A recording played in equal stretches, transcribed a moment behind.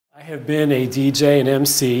I have been a DJ and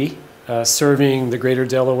MC serving the greater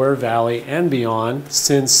Delaware Valley and beyond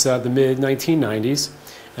since the mid-1990s,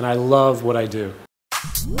 and I love what I do.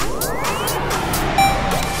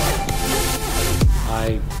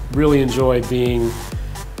 I really enjoy being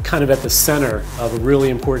kind of at the center of a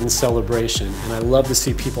really important celebration, and I love to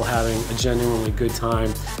see people having a genuinely good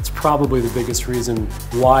time. It's probably the biggest reason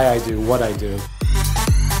why I do what I do.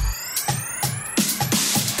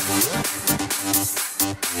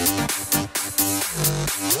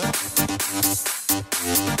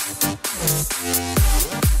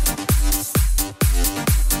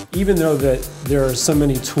 Even though that there are so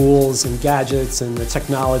many tools and gadgets and the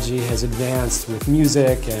technology has advanced with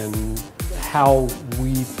music and how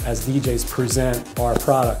we as DJs present our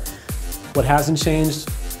product, what hasn't changed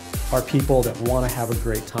are people that want to have a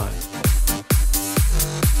great time.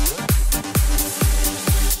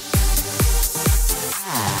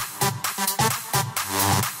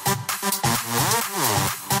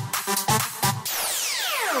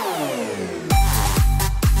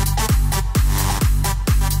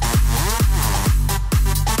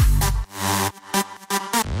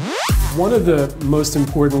 One of the most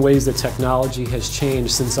important ways that technology has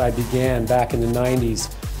changed since I began back in the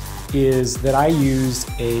 90s is that I use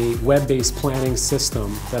a web-based planning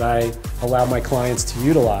system that I allow my clients to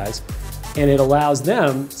utilize, and it allows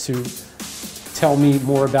them to tell me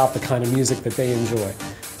more about the kind of music that they enjoy,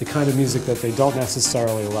 the kind of music that they don't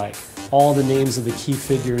necessarily like, all the names of the key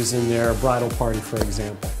figures in their bridal party, for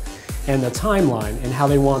example, and the timeline and how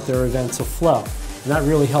they want their event to flow. And that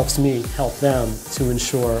really helps me help them to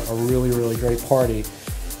ensure a really, really great party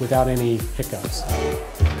without any hiccups.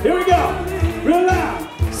 Here we go! Real loud!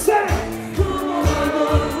 Set!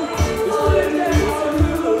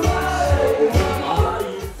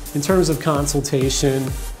 In terms of consultation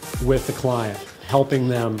with the client, helping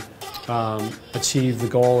them achieve the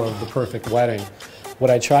goal of the perfect wedding, what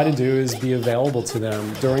I try to do is be available to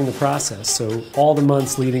them during the process. So all the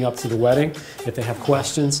months leading up to the wedding, if they have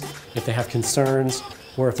questions, if they have concerns,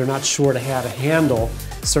 or if they're not sure how to handle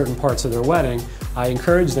certain parts of their wedding, I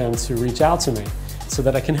encourage them to reach out to me so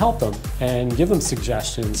that I can help them and give them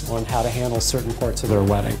suggestions on how to handle certain parts of their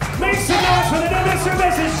wedding. Make some noise for the new Mr. and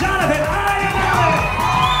Mrs. Jonathan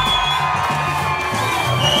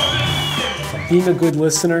Iannelli! Being a good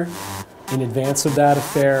listener in advance of that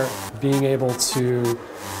affair, being able to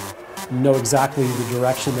know exactly the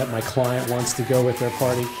direction that my client wants to go with their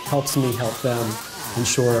party helps me help them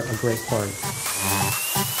ensure a great party.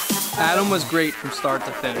 Adam was great from start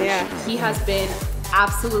to finish. Yeah, he has been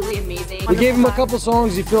absolutely amazing. We gave him a couple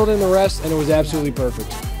songs, he filled in the rest, and it was absolutely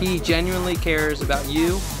perfect. He genuinely cares about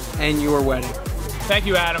you and your wedding. Thank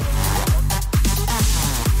you, Adam.